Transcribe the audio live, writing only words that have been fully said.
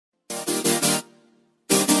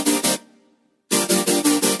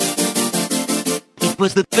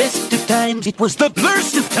was the best of times. It was the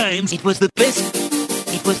blurst of times. It was the best.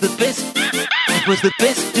 It was the best. It was the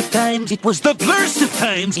best of times. It was the blurst of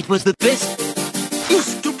times. It was the best. You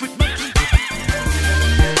stupid monkey.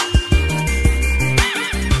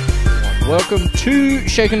 Welcome to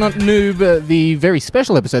Shaken Not Noob, the very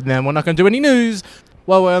special episode. Now, we're not going to do any news.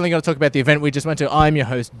 Well, we're only going to talk about the event we just went to. I'm your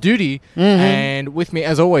host, Duty, and with me,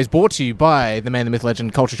 as always, brought to you by the man, the myth,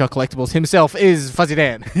 legend, Culture Shock Collectibles himself, is Fuzzy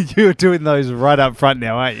Dan. You're doing those right up front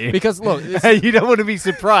now, aren't you? Because, look... you don't want to be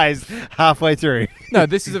surprised halfway through. No,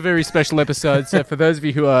 this is a very special episode, so for those of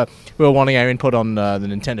you who are wanting our input on the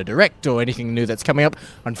Nintendo Direct or anything new that's coming up,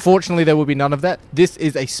 unfortunately, there will be none of that. This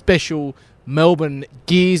is a special Melbourne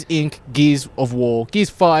Gears Inc. Gears of War, Gears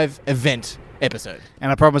 5 event episode.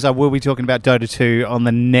 And I promise I will be talking about Dota 2 on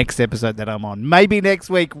the next episode that I'm on. Maybe next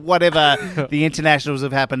week, whatever the internationals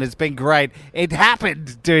have happened. It's been great. It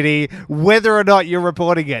happened, Duty, whether or not you're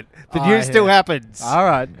reporting it. The news still happens. All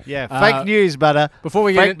right. Yeah, fake news, butter. Before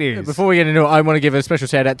we get into it, I want to give a special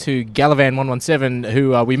shout out to Galavan117,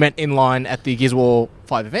 who we met in line at the Gears of War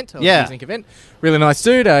 5 event, Gears Inc. event. Really nice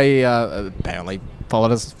dude. Apparently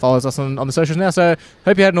follows us on the socials now, so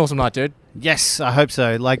hope you had an awesome night, dude. Yes, I hope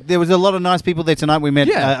so. Like, there was a lot of nice people there tonight. We met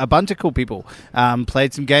a bunch of cool people.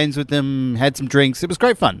 Played some games with them, had some drinks. It was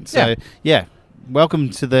great fun. So, yeah, welcome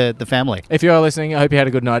to the family. If you are listening, I hope you had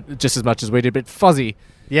a good night just as much as we did. But Fuzzy,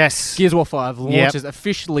 yes, Gears of War 5 launches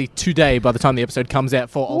officially today by the time the episode comes out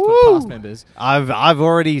for Ultimate Pass members. I've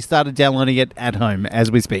already started downloading it at home as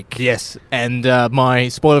we speak. Yes, and my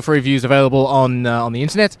spoiler-free review is available on the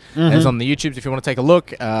internet. It's on the YouTubes if you want to take a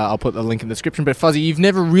look. I'll put the link in the description. But Fuzzy, you've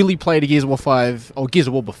never really played a Gears of War 5 or Gears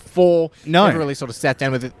of War before. No. Never really sort of sat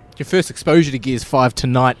down with it. Your first exposure to Gears 5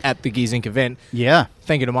 tonight at the Gears Inc. event. Yeah.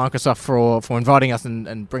 Thank you to Microsoft for inviting us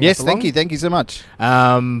and bringing us along. Yes, thank you so much.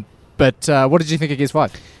 But what did you think of Gears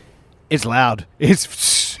 5? It's loud. It's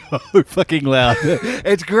so fucking loud.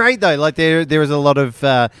 It's great though. Like there is a lot of.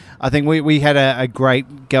 I think we had a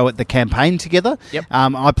great go at the campaign together. Yep.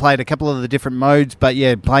 I played a couple of the different modes, but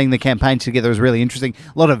yeah, playing the campaign together was really interesting.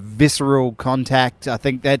 A lot of visceral contact. I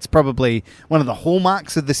think that's probably one of the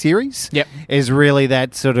hallmarks of the series. Yep. Is really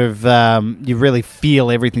that sort of you really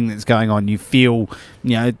feel everything that's going on. You feel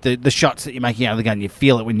the shots that you're making out of the gun. You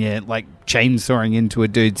feel it when you're like chainsawing into a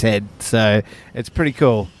dude's head. So it's pretty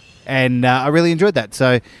cool. And I really enjoyed that.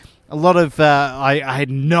 So a lot of... I had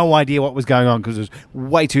no idea what was going on because it was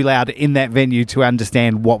way too loud in that venue to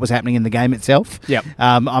understand what was happening in the game itself. Yep.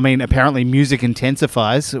 I mean, apparently Music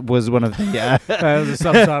Intensifies was one of the... that was a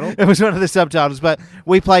subtitle. It was one of the subtitles. But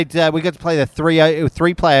we played... we got to play the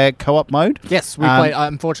three-player co-op mode. Yes, we played...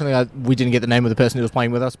 Unfortunately, we didn't get the name of the person who was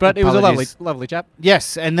playing with us, but it was a lovely chap.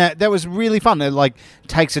 Yes, and that was really fun. It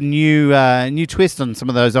takes a new twist on some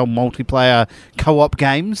of those old multiplayer co-op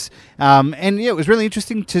games. And yeah, it was really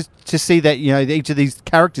interesting to see that each of these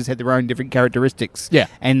characters had their own different characteristics. Yeah,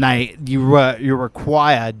 and you're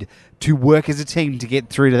required to work as a team to get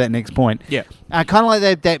through to that next point. Yeah, kind of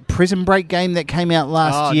like that Prison Break game that came out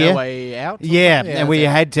last year. No Way Out. Yeah, and we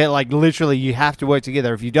had to literally you have to work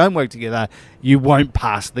together. If you don't work together, you won't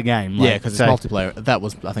pass the game. Because it's multiplayer. That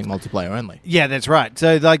was, I think, multiplayer only. Yeah, that's right.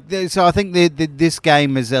 So I think this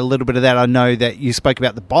game is a little bit of that. I know that you spoke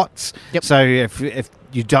about the bots. Yep. So if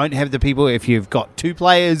you don't have the people, if you've got two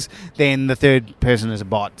players, then the third person is a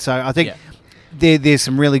bot. So I think there's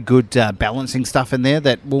some really good balancing stuff in there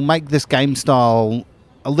that will make this game style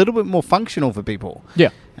a little bit more functional for people. Yeah.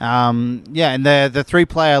 And the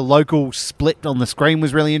three-player local split on the screen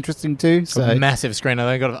was really interesting too. So a massive screen.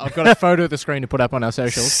 I've got a photo of the screen to put up on our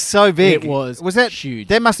socials. So big. It was that huge.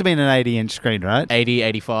 That must have been an 80-inch screen, right? 80,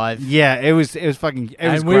 85. Yeah, it was fucking. It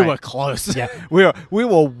was and we great. were close. Yeah, we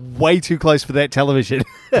were way too close for that television.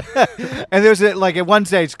 And there was at one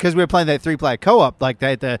stage, because we were playing that three-player co-op, they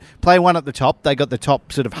had the player one at the top. They got the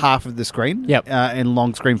top sort of half of the screen. Yep. In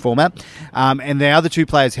long screen format. And the other two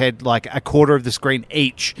players had a quarter of the screen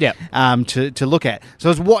each. Yep. To look at. So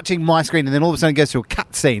I was watching my screen, and then all of a sudden it goes to a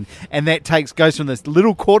cut scene, and that goes from this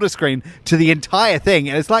little quarter screen to the entire thing,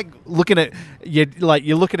 and it's like looking at you're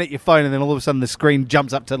looking at your phone, and then all of a sudden the screen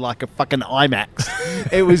jumps up to like a fucking IMAX.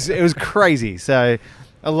 It was crazy. So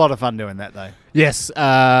a lot of fun doing that though. Yes.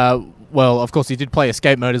 Well, of course, you did play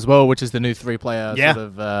escape mode as well, which is the new three-player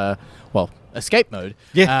sort of escape mode.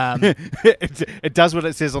 Yeah. It does what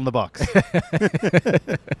it says on the box.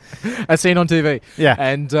 As seen on TV. Yeah.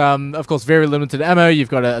 And, of course, very limited ammo. You've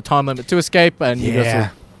got a time limit to escape. And you've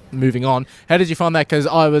got moving on. How did you find that? Because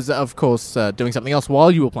I was, of course, doing something else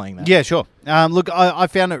while you were playing that. Yeah, sure. Look, I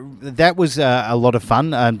found that was a lot of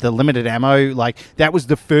fun. The limited ammo, like, that was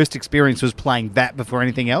the first experience was playing that before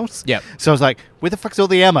anything else. Yep. So I was like, where the fuck's all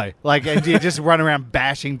the ammo? Like, and you just run around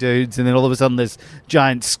bashing dudes, and then all of a sudden this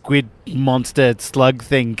giant squid monster slug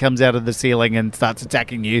thing comes out of the ceiling and starts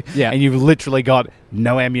attacking you. Yeah. And you've literally got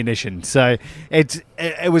no ammunition. So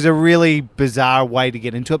it was a really bizarre way to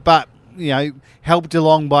get into it, but helped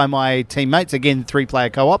along by my teammates. Again, 3-player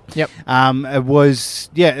co-op. Yep. It was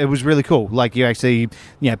really cool. Like, you actually,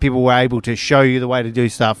 people were able to show you the way to do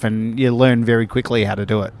stuff, and you learn very quickly how to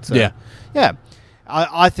do it. So, yeah.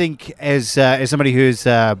 I think as somebody who's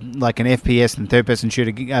like an FPS and third-person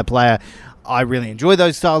shooter player, I really enjoy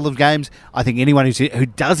those style of games. I think anyone who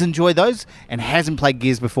does enjoy those and hasn't played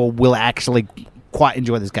Gears before will actually quite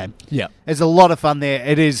enjoy this game. Yeah. There's a lot of fun there.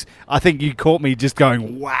 It is, I think you caught me just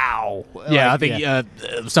going, wow. Yeah, I think at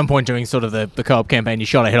some point during sort of the co-op campaign, you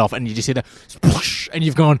shot a head off and you just hit a sploosh, and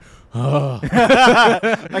you've gone, oh.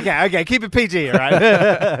 Okay, keep it PG, all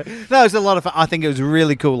right? No, it was a lot of fun. I think it was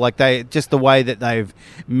really cool. Like, just the way that they've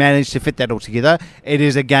managed to fit that all together. It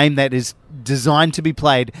is a game that is designed to be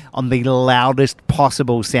played on the loudest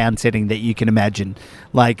possible sound setting that you can imagine.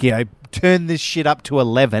 Like, turn this shit up to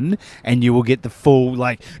 11 and you will get the full,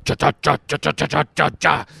 like,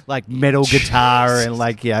 like metal guitar and,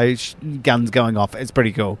 like, guns going off. It's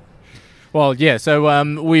pretty cool. Well, yeah,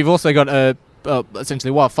 so we've also got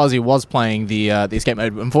essentially, while Fuzzy was playing the escape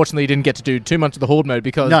mode, unfortunately he didn't get to do too much of the horde mode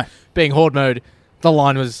because being horde mode, the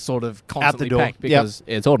line was sort of constantly packed because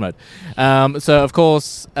it's horde mode. So, of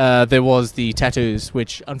course, there was the tattoos,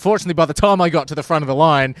 which, unfortunately, by the time I got to the front of the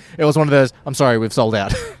line, it was one of those, I'm sorry, we've sold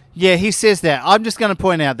out. Yeah, he says that. I'm just going to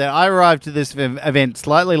point out that I arrived to this event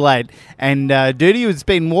slightly late, and Duty has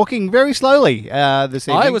been walking very slowly this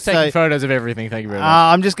evening. I was taking photos of everything, thank you very much.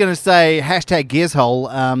 I'm just going to say,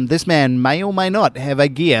 #GearsHole, this man may or may not have a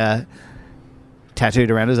gear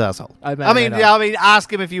tattooed around his asshole. I mean,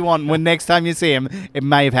 ask him if you want. When next time you see him, it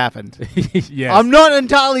may have happened. Yes. I'm not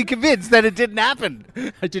entirely convinced that it didn't happen.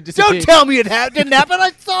 Don't tell me it didn't happen.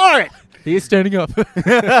 I saw it. He is standing up.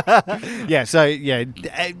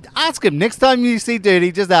 Ask him. Next time you see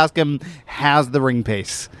Duty, just ask him, how's the ring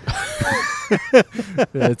piece?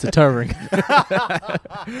 It's a toe ring.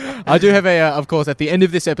 I do have of course, at the end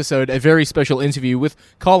of this episode, a very special interview with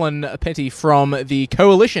Colin Petty from the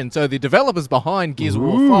Coalition, so the developers behind Gears of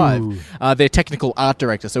War 5, their technical art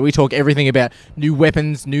director. So we talk everything about new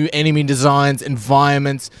weapons, new enemy designs,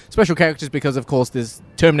 environments, special characters, because of course there's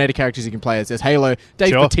Terminator characters you can play as. There's Halo.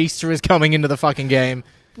 Dave Bautista is coming into the fucking game.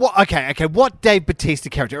 What? Okay. What Dave Bautista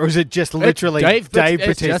character, or is it just literally Dave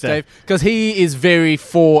Bautista? Because he is very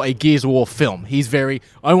for a Gears of War film. He's very,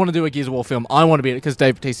 I want to do a Gears of War film. I want to be in it because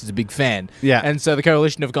Dave Bautista's a big fan. Yeah. And so the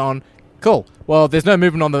Coalition have gone, cool. Well, there's no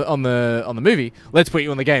movement on the movie. Let's put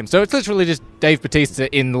you in the game. So it's literally just Dave Bautista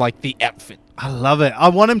in, like, the outfit. I love it. I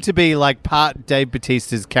want him to be like part Dave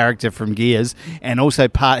Bautista's character from Gears and also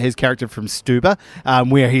part his character from Stuber,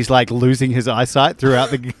 where he's like losing his eyesight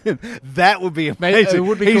throughout the game. That would be amazing. It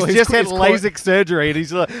would be he's cool. just had LASIK surgery and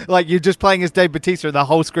he's like you're just playing as Dave Bautista and the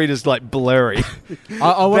whole screen is like blurry.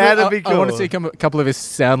 That'd be cool. I want to see a couple of his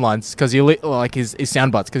sound lines because you like his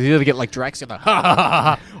sound bites, because you either get like Drax, like, ha, ha, ha,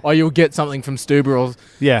 ha, or you'll get something from Stuber, or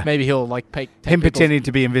maybe he'll like take him pretending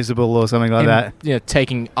to be invisible or something like that. Yeah,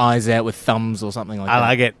 taking eyes out with thumbs or something like that.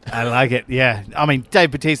 I like it. Yeah. I mean,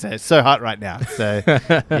 Dave Bautista is so hot right now. So,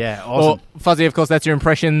 yeah, awesome. Well, Fuzzy, of course, that's your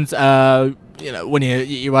impressions. When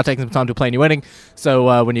you are taking some time to play New Ending.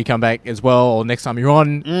 So when you come back as well, or next time you're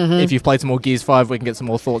on, if you've played some more Gears 5, we can get some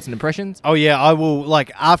more thoughts and impressions. Oh yeah, I will.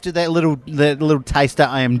 Like, after that little taster,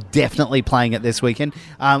 I am definitely playing it this weekend.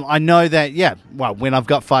 I know that. Yeah. Well, when I've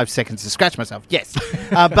got 5 seconds to scratch myself, yes.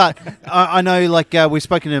 But I know, like, we've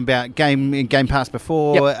spoken about Game Pass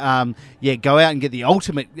before. Yep. Go out and get the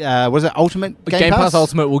Ultimate. Was it Ultimate Game Pass?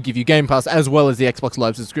 Ultimate will give you Game Pass as well as the Xbox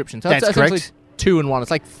Live subscription. So that's correct. 2 in 1. It's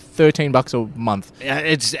like $13 a month.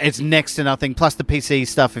 It's next to nothing. Plus the PC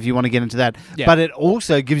stuff if you want to get into that. Yeah. But it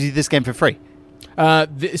also gives you this game for free.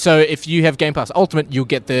 So if you have Game Pass Ultimate, you'll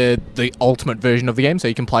get the Ultimate version of the game, so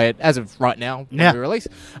you can play it as of right now when we release.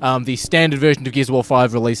 The standard version of Gears of War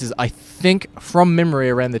 5 releases, I think, from memory,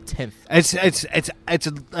 around the 10th. It's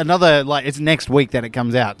another, like, it's next week that it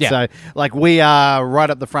comes out. Yeah. So, like, we are right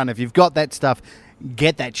up the front. If you've got that stuff,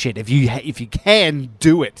 get that shit. If you can,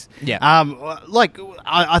 do it. Yeah.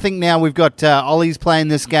 I think now we've got Ollie's playing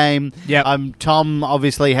this game. Yeah. Tom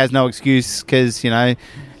obviously has no excuse because,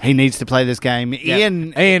 He needs to play this game.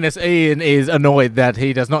 Ian Ian is annoyed that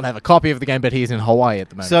he does not have a copy of the game, but he's in Hawaii at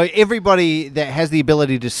the moment. So everybody that has the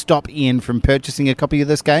ability to stop Ian from purchasing a copy of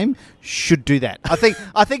this game should do that.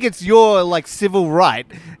 I think it's your like civil right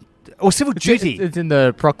or civil duty. It's in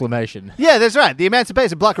the proclamation. Yeah, that's right. The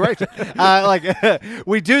Emancipation Proclamation.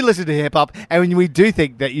 We do listen to hip hop, and we do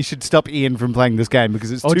think that you should stop Ian from playing this game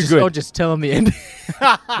because it's too good. Or just tell him the end.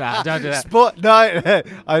 Nah, don't do that. No,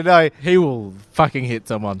 I know. He will fucking hit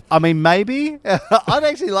someone. I mean, maybe. I'd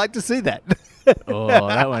actually like to see that. Oh,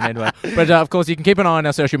 that won't end well. But of course, you can keep an eye on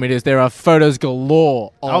our social medias. There are photos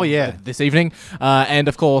galore of this evening. And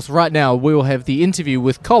of course, right now, we will have the interview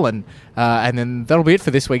with Colin. And then that'll be it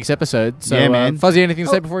for this week's episode. So, yeah, man. Fuzzy, anything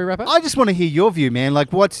to say before we wrap up? I just want to hear your view, man. Like,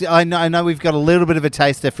 I know we've got a little bit of a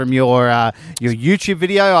taster from your YouTube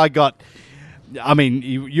video.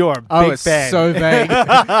 You're a big fan. So vague.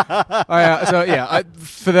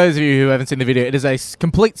 For those of you who haven't seen the video, it is a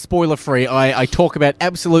complete spoiler-free. I talk about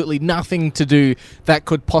absolutely nothing to do that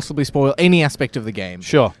could possibly spoil any aspect of the game.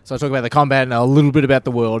 Sure. So I talk about the combat and a little bit about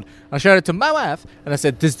the world. I showed it to my wife, and I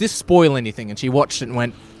said, does this spoil anything? And she watched it and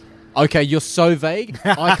went, okay, you're so vague,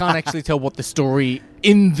 I can't actually tell what the story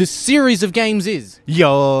in the series of games is.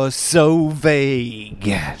 You're so vague.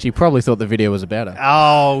 She probably thought the video was about her.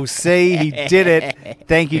 Oh, see, he did it.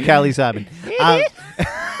 Thank you, Carly Simon.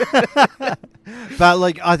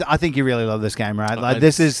 But, I think you really love this game, right?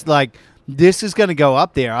 This is going to go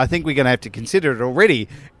up there. I think we're going to have to consider it already.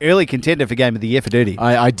 Early contender for Game of the Year for Duty.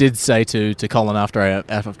 I did say to Colin after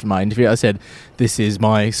my interview, I said, this is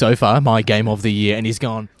so far my Game of the Year. And he's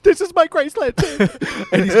gone, this is my Graceland too.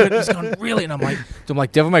 And he's gone, really? And I'm like,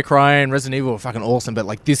 Devil May Cry and Resident Evil are fucking awesome.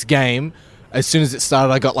 But this game, as soon as it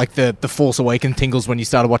started, I got the Force Awakens tingles when you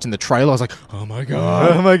started watching the trailer. I was like, oh my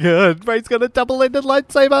God. Oh my God. Ray's got a double-ended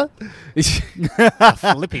lightsaber. A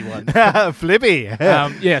flippy one. Flippy.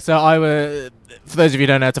 So for those of you who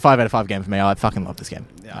don't know, it's a 5 out of 5 game for me. I fucking love this game.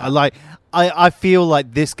 I feel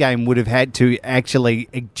like this game would have had to actually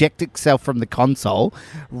eject itself from the console,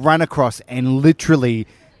 run across and literally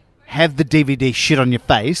have the DVD shit on your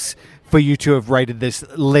face for you to have rated this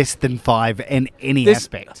less than 5 in any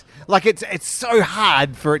aspect. It's so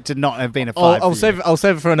hard for it to not have been a 5. I'll save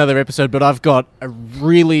it for another episode, but I've got a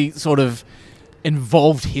really sort of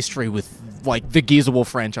involved history with the Gears of War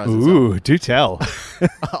franchise. Ooh, do tell.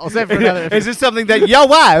 I'll save it for another episode. Is this something that your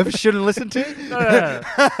wife shouldn't listen to? No.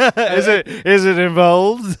 Is it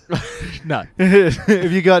involved? No.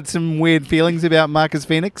 Have you got some weird feelings about Marcus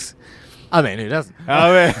Phoenix? I mean, who doesn't?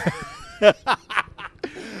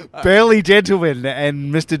 Burly gentleman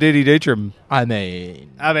and Mr. Duty Dutram. I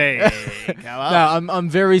mean, come on. No, I'm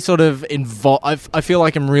very sort of involved. I feel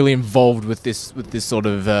like I'm really involved with this sort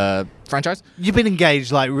of franchise. You've been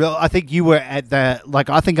engaged, I think you were at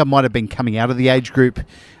I think I might have been coming out of the age group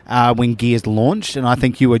when Gears launched, and I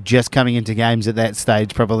think you were just coming into games at that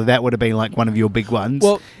stage. Probably that would have been one of your big ones.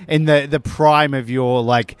 Well, in the prime of your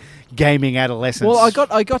gaming adolescence. Well,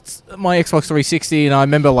 I got my Xbox 360, and I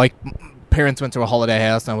remember parents went to a holiday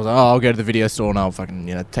house, and I was like, I'll go to the video store and I'll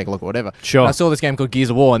fucking take a look or whatever. Sure. And I saw this game called Gears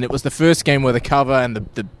of War, and it was the first game where the cover and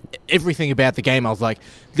the everything about the game, I was like,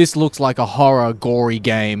 this looks like a horror, gory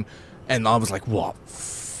game. And I was like, what,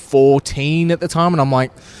 14 at the time? And I'm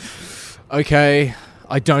like, okay,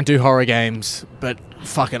 I don't do horror games, but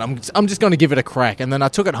fuck it, I'm just going to give it a crack. And then I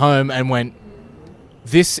took it home and went,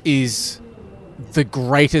 this is the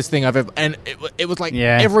greatest thing I've ever... And it was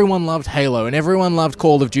everyone loved Halo and everyone loved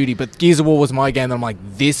Call of Duty, but Gears of War was my game, and I'm like,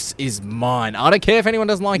 this is mine. I don't care if anyone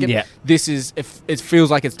doesn't like it. Yeah. This is... It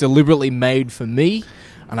feels like it's deliberately made for me,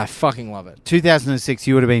 and I fucking love it. 2006,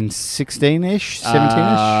 you would have been 16-ish,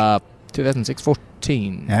 17-ish? 2006,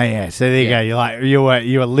 14. Oh, yeah. So there you go.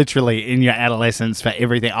 You were literally in your adolescence for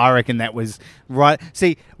everything. I reckon that was right.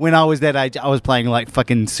 See, when I was that age, I was playing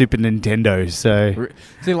fucking Super Nintendo. So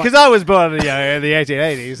because I was born in the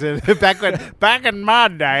 1880s, back in my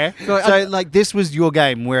day. So this was your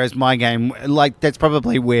game, whereas my game, that's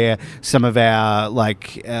probably where some of our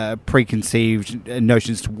preconceived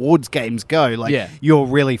notions towards games go. You're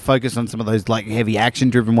really focused on some of those heavy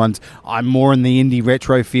action driven ones. I'm more in the indie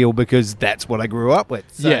retro feel because that's what I grew up with.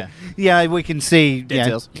 So, yeah, we can see. Dead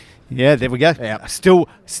Cells. Yeah, there we go. Yeah. Still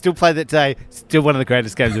play that today. Still one of the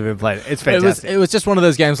greatest games I've ever played. It's fantastic. It was just one of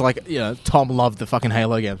those games Tom loved the fucking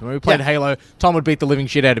Halo games. When we played Halo, Tom would beat the living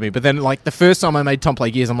shit out of me. But then the first time I made Tom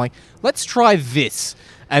play Gears, I'm like, let's try this.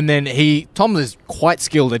 And then Tom is quite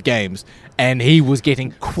skilled at games. and he was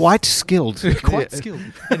getting Quite skilled. quite skilled,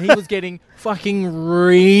 and he was getting fucking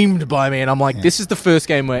reamed by me, and I'm like, this is the first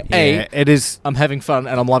game where Yeah, it is. I'm having fun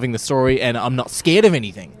and I'm loving the story and I'm not scared of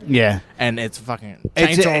anything, Yeah. and it's fucking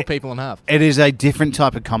It's chainsaw a- people in half. It is a different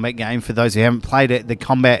type of combat game. For those who haven't played it, the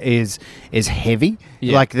combat is heavy.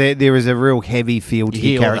 Yeah. Like there is a real heavy feel to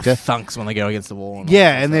You your hear all the character. thunks when they go against the wall. And all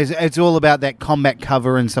Yeah, that and stuff. it's all about that combat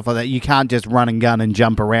cover and stuff like that. You can't just run and gun and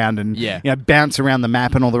jump around and bounce around the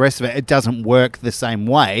map and all the rest of it. It doesn't work the same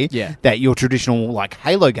way that your traditional like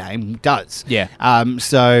Halo game does. Yeah.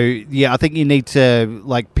 So yeah, I think you need to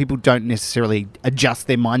people don't necessarily adjust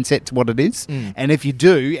their mindset to what it is. And if you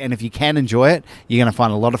do, and if you can enjoy it, you're going to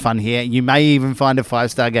find a lot of fun here. You may even find a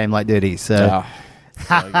 5-star game like Dirty. So.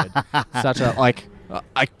 So good. Such a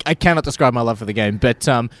I cannot describe my love for the game, but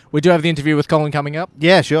we do have the interview with Colin coming up.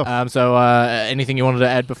 Yeah, sure. So anything you wanted to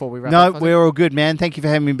add before we wrap No, up? we're all good, man. Thank you for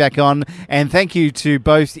having me back on. And thank you to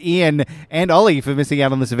both Ian and Ollie for missing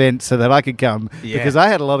out on this event so that I could come. Yeah. Because I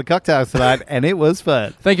had a lot of cocktails tonight and it was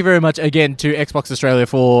fun. Thank you very much again to Xbox Australia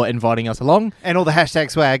for inviting us along. And all the hashtag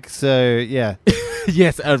swag. So, yeah.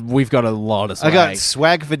 Yes, we've got a lot of swag. I got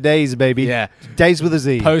swag for days, baby. Yeah. Days with a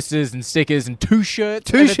Z. Posters and stickers and 2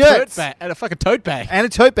 shirts. Two and shirts. And a fucking tote bag. And a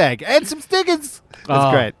tote bag. And some stickers. That's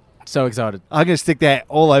Oh, great. So excited. I'm going to stick that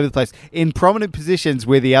all over the place in prominent positions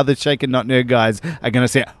where the other Shaken Not Nerd guys are going to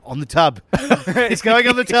say, on the tub. It's going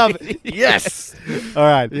on the tub. Yes. All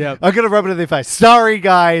right. Yep. I'm going to rub it in their face. Sorry,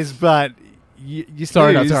 guys, but you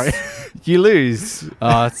Sorry, not lose. sorry. You lose.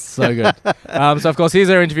 Oh, it's so good. So, of course, here's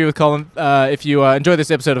our interview with Colin. If you enjoy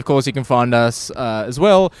this episode, of course, you can find us as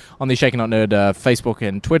well on the Shaken Not Nerd Facebook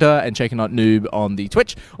and Twitter, and Shaken Not Noob on the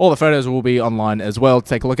Twitch. All the photos will be online as well to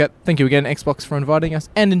take a look at. Thank you again, Xbox, for inviting us,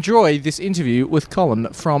 and enjoy this interview with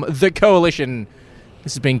Colin from The Coalition.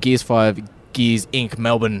 This has been Gears 5, Gears Inc.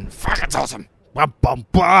 Melbourne. Fuck, it's awesome. Bum, bum,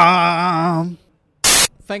 bum.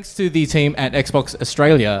 Thanks to the team at Xbox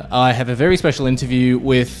Australia, I have a very special interview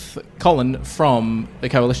with Colin from The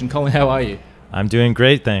Coalition. Colin, how are you? I'm doing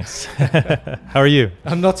great, thanks. How are you?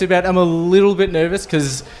 I'm not too bad. I'm a little bit nervous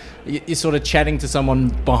because you're sort of chatting to someone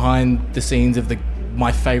behind the scenes of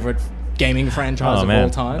my favorite gaming franchise of all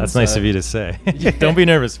time. That's nice of you to say. Don't be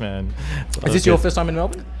nervous, man. Is this your first time in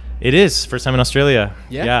Melbourne? It is. First time in Australia.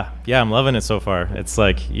 Yeah? Yeah, I'm loving it so far. It's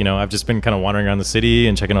like, I've just been kind of wandering around the city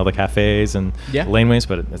and checking all the cafes and laneways,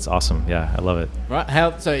 but it's awesome. Yeah, I love it. Right.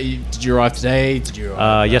 Did you arrive today? Did you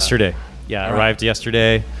arrive yesterday. Yeah, all right. arrived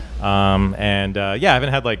yesterday. I haven't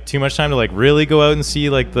had too much time to really go out and see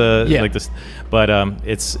this, but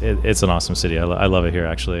it's an awesome city. I love it here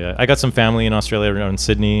actually. I got some family in Australia, around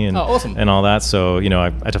Sydney and awesome. and all that. So I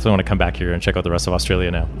definitely want to come back here and check out the rest of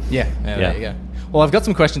Australia now. Yeah. There you go. Well, I've got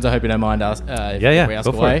some questions. I hope you don't mind if we ask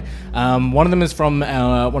go for away. it. One of them is from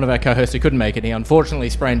one of our co-hosts who couldn't make it. He unfortunately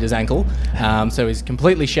sprained his ankle, so he's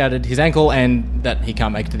completely shattered his ankle, and that he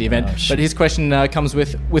can't make it to the event. But his question comes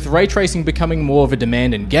with ray tracing becoming more of a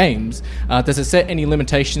demand in games. Does it set any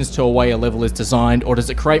limitations to a way a level is designed, or does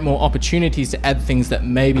it create more opportunities to add things that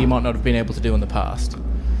maybe you might not have been able to do in the past?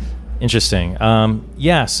 Interesting.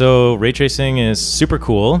 So ray tracing is super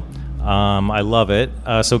cool. I love it.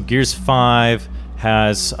 So Gears 5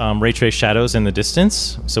 has ray trace shadows in the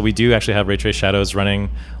distance. So we do actually have ray trace shadows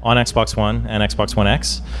running on Xbox One and Xbox One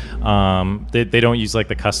X. They don't use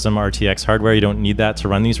the custom RTX hardware. You don't need that to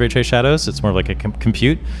run these ray trace shadows. It's more of a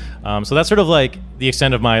compute. So that's sort of the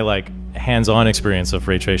extent of my hands-on experience of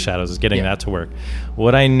ray trace shadows is getting that to work.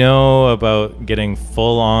 What I know about getting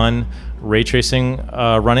full-on ray tracing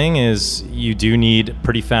running is you do need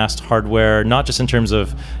pretty fast hardware, not just in terms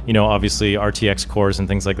of obviously RTX cores and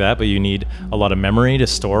things like that, but you need a lot of memory to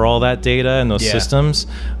store all that data in those systems.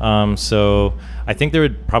 So I think there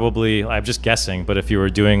would probably, I'm just guessing, but if you were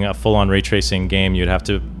doing a full-on ray tracing game, you'd have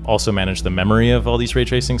to also manage the memory of all these ray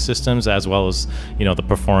tracing systems as well as the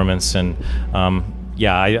performance. And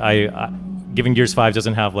I given Gears 5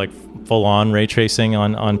 doesn't have full-on ray tracing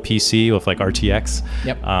on PC with RTX.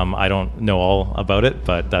 Yep. I don't know all about it,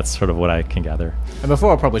 but that's sort of what I can gather. And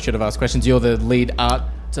before I probably should have asked questions. You're the lead art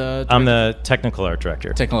director? I'm the technical art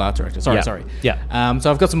director. Technical art director. Sorry. Yeah.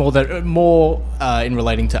 So I've got some more in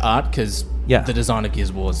relating to art because the design of Gears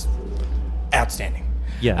of War is outstanding.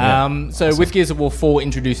 So with Gears of War 4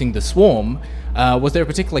 introducing the Swarm, was there a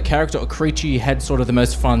particular character or creature you had sort of the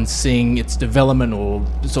most fun seeing its development or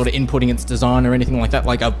sort of inputting its design or anything like that?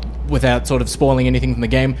 Without sort of spoiling anything from the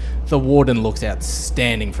game, the Warden looks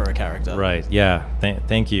outstanding for a character. Right, yeah.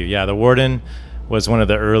 Thank you. Yeah, the Warden was one of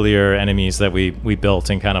the earlier enemies that we built,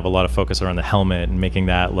 and kind of a lot of focus around the helmet and making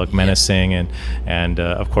that look menacing, and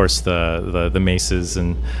of course the maces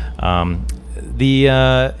and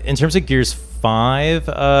in terms of Gears 5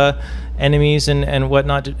 enemies and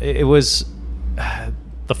whatnot. It was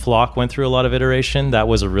the flock went through a lot of iteration. That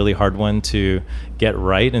was a really hard one to get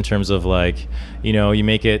right in terms of like, you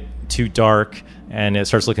make it too dark and it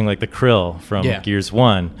starts looking like the Krill from Gears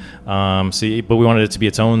 1. But we wanted it to be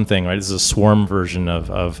its own thing, right? This is a swarm version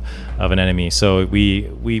of an enemy. So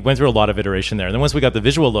we went through a lot of iteration there. And then once we got the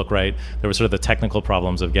visual look right, there was sort of the technical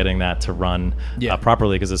problems of getting that to run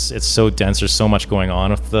properly, because it's so dense. There's so much going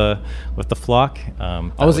on with the flock.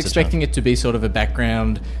 I was expecting it to be sort of a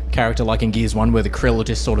background character like in Gears 1 where the Krill will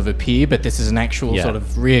just sort of appear, but this is an actual sort of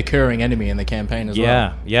reoccurring enemy in the campaign as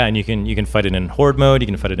well. Yeah, and you can fight it in horde mode, you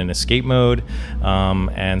can fight it in escape mode.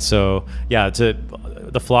 And so,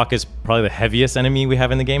 the flock is probably the heaviest enemy we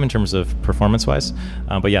have in the game in terms of performance-wise.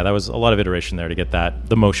 But that was a lot of iteration there to get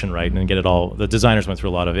the motion right and get it all. The designers went through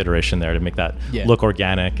a lot of iteration there to make that look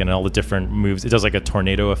organic, and all the different moves. It does like a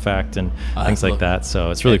tornado effect and things like that. So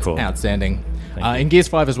it's really cool. Outstanding. In Gears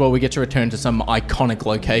 5 as well, we get to return to some iconic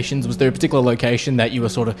locations. Was there a particular location that you were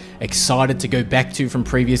sort of excited to go back to from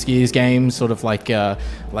previous Gears games? Sort of like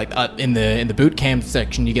in the boot camp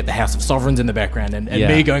section, you get the House of Sovereigns in the background, and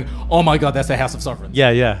me going, "Oh my god, that's the House of Sovereigns."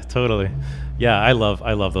 Yeah, totally. Yeah, I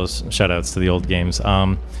love those shout-outs to the old games.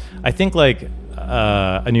 I think like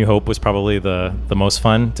A New Hope was probably the most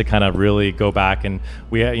fun to kind of really go back, and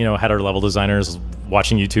we had our level designers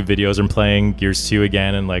watching YouTube videos and playing Gears 2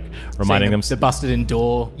 again and like reminding them the busted-in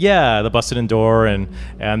door. Yeah, the busted-in door, and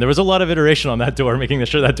there was a lot of iteration on that door, making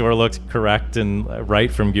sure that door looked correct and right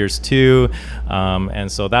from Gears 2,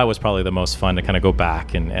 and so that was probably the most fun to kind of go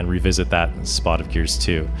back and revisit that spot of Gears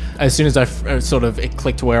 2. As soon as it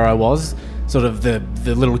clicked where I was, sort of the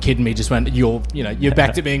little kid in me just went, you're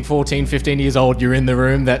back to being 14, 15 years old. You're in the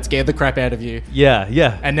room that scared the crap out of you.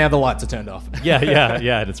 Yeah. And now the lights are turned off. Yeah.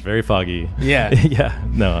 And it's very foggy. Yeah. Yeah.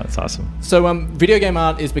 No, that's awesome. So video game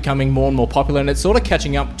art is becoming more and more popular, and it's sort of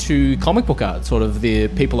catching up to comic book art. Sort of the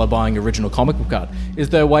people are buying original comic book art. Is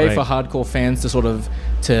there a way for hardcore fans to sort of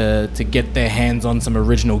to get their hands on some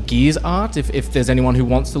original Gears art? If there's anyone who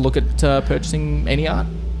wants to look at purchasing any art?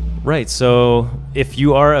 Right, so if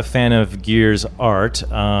you are a fan of Gears art,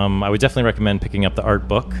 I would definitely recommend picking up the art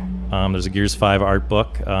book. There's a Gears 5 art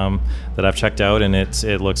book that I've checked out, and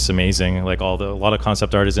it looks amazing. Like a lot of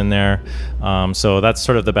concept art is in there. So that's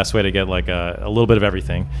sort of the best way to get like a little bit of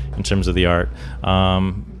everything in terms of the art.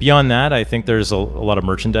 Beyond that, I think there's a lot of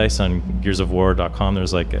merchandise on gearsofwar.com.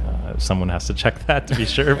 There's like someone has to check that to be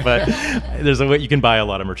sure, but there's a way you can buy a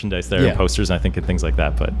lot of merchandise there, and posters, and I think, and things like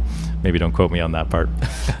that. But maybe don't quote me on that part.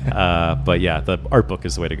 But yeah, the art book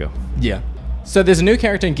is the way to go. Yeah. So there's a new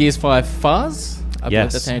character in Gears 5, Faz. I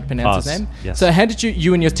believe that's how you pronounce his name. Yes. So how did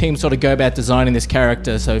you and your team sort of go about designing this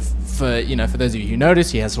character? So for those of you who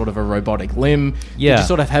notice, he has sort of a robotic limb. Yeah. Did you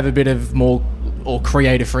sort of have a bit of more or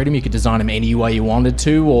creative freedom? You could design him any way you wanted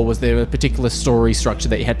to, or was there a particular story structure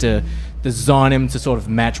that you had to design him to sort of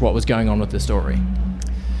match what was going on with the story?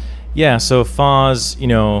 Yeah, so Faz,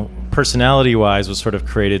 personality-wise, was sort of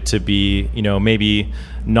created to be, maybe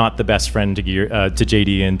not the best friend to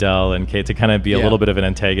JD and Del and Kate, to kind of be a little bit of an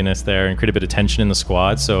antagonist there and create a bit of tension in the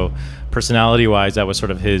squad. So personality-wise, that was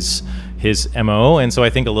sort of his MO, and so I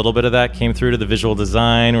think a little bit of that came through to the visual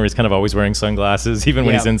design, where he's kind of always wearing sunglasses, even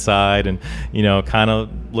when he's inside, and kind of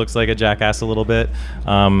looks like a jackass a little bit.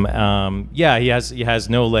 He has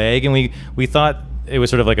no leg, and we thought it was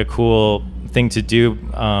sort of like a cool thing to do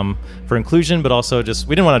for inclusion, but also just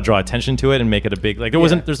we didn't want to draw attention to it and make it a big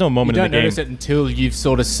there's no moment in the game. You don't notice it until you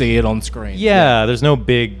sort of see it on screen. Yeah, there's no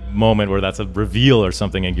big moment where that's a reveal or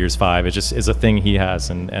something in Gears 5. It just is a thing he has,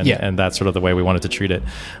 and that's sort of the way we wanted to treat it.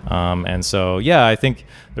 And so I think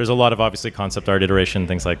there's a lot of obviously concept art, iteration,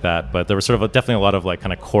 things like that, but there was sort of definitely a lot of like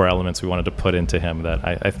kind of core elements we wanted to put into him that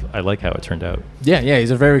I like how it turned out. Yeah,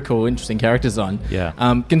 he's a very cool, interesting character design. Yeah.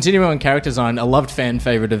 Continuing on character design, a loved fan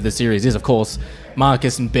favorite of the series is, of course,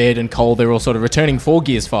 Marcus and Baird and Cole. They're all sort of returning for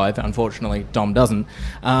Gears 5. Unfortunately, Dom doesn't.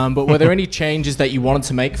 But were there any changes that you wanted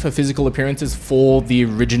to make for physical appearances for the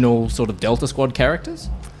original sort of Delta Squad characters?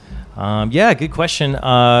 Good question.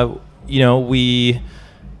 We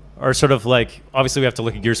are sort of like, obviously we have to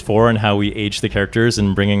look at Gears 4 and how we age the characters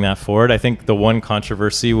and bringing that forward. I think the one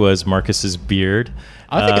controversy was Marcus's beard.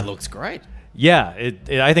 I think it looks great. Yeah,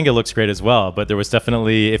 I think it looks great as well, but there was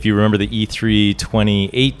definitely, if you remember the E3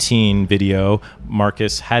 2018 video,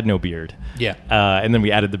 Marcus had no beard. Yeah. And then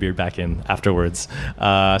we added the beard back in afterwards.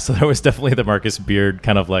 So there was definitely the Marcus beard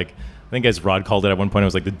kind of like think as Rod called it at one point, it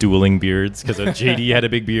was like the dueling beards, because JD had a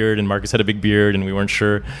big beard and Marcus had a big beard, and we weren't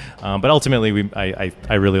sure. But ultimately,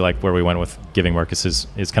 I really like where we went with giving Marcus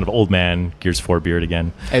his kind of old man Gears 4 beard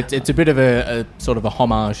again. It's a bit of a sort of a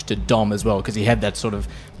homage to Dom as well, because he had that sort of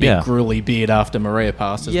big gruely beard after Maria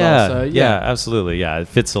passed as well. So, yeah, absolutely. Yeah, it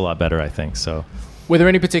fits a lot better, I think. So. Were there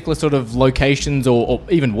any particular sort of locations or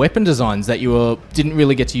even weapon designs that you didn't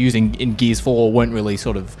really get to use in Gears 4 or weren't really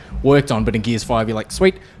sort of worked on, but in Gears 5 you're like,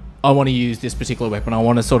 sweet, I want to use this particular weapon. I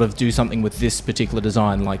want to sort of do something with this particular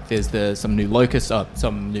design. Like there's some new Locust,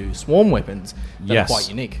 some new Swarm weapons that are quite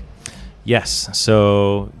unique. Yes.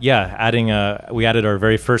 So yeah, we added our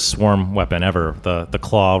very first Swarm weapon ever, the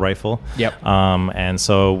claw rifle. Yep. And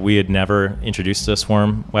so we had never introduced a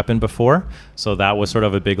Swarm weapon before. So that was sort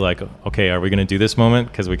of a big like, okay, are we going to do this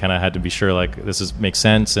moment? Because we kind of had to be sure like makes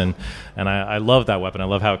sense. And I love that weapon. I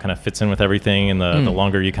love how it kind of fits in with everything. And the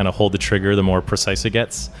longer you kind of hold the trigger, the more precise it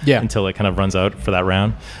gets. Yeah. Until it kind of runs out for that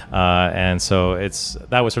round. And so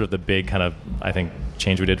that was sort of the big kind of, I think,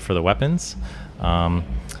 change we did for the weapons.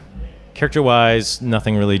 Character-wise,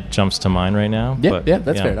 nothing really jumps to mind right now. Yeah,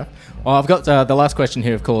 that's fair enough. Well, I've got the last question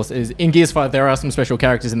here, of course, is in Gears 5, there are some special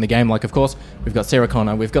characters in the game. Like, of course, we've got Sarah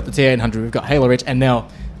Connor, we've got the T-800, we've got Halo Reach, and now,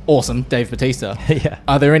 awesome, Dave Bautista. Yeah.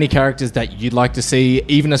 Are there any characters that you'd like to see,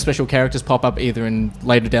 even as special characters pop up either in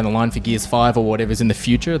later down the line for Gears 5 or whatever's in the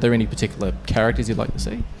future? Are there any particular characters you'd like to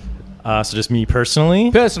see? So just me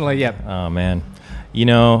personally? Personally, yeah. Oh, man. You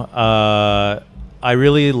know, I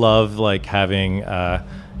really love, like, having...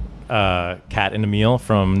 Kat and Emil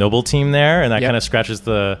from Noble Team there, and that kind of scratches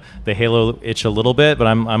the Halo itch a little bit, but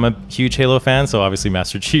I'm a huge Halo fan, so obviously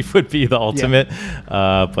Master Chief would be the ultimate.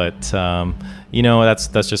 But you know,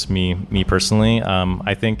 that's just me personally.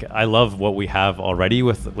 I think I love what we have already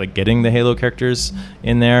with like getting the Halo characters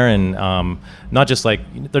in there, and they're not just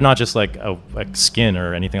like a skin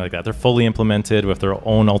or anything like that. They're fully implemented with their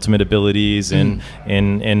own ultimate abilities in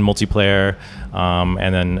multiplayer,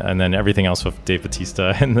 and then everything else with Dave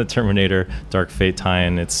Bautista and the Terminator Dark Fate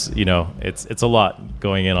tie-in. It's a lot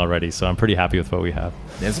going in already, so I'm pretty happy with what we have.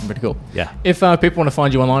 That's pretty cool. Yeah. If people want to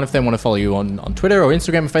find you online, if they want to follow you on Twitter or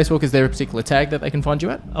Instagram or Facebook, is there a particular tag that they can find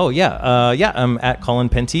you at? Oh yeah, I'm at Colin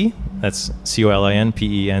Penty. That's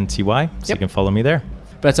COLINPENTY. So you can follow me there.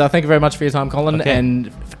 But thank you very much for your time, Colin. Okay.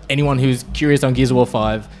 And anyone who's curious on Gears of War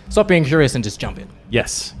 5, stop being curious and just jump in.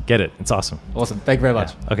 Yes, get it. It's awesome. Awesome. Thank you very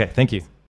much. Yeah. Okay, thank you.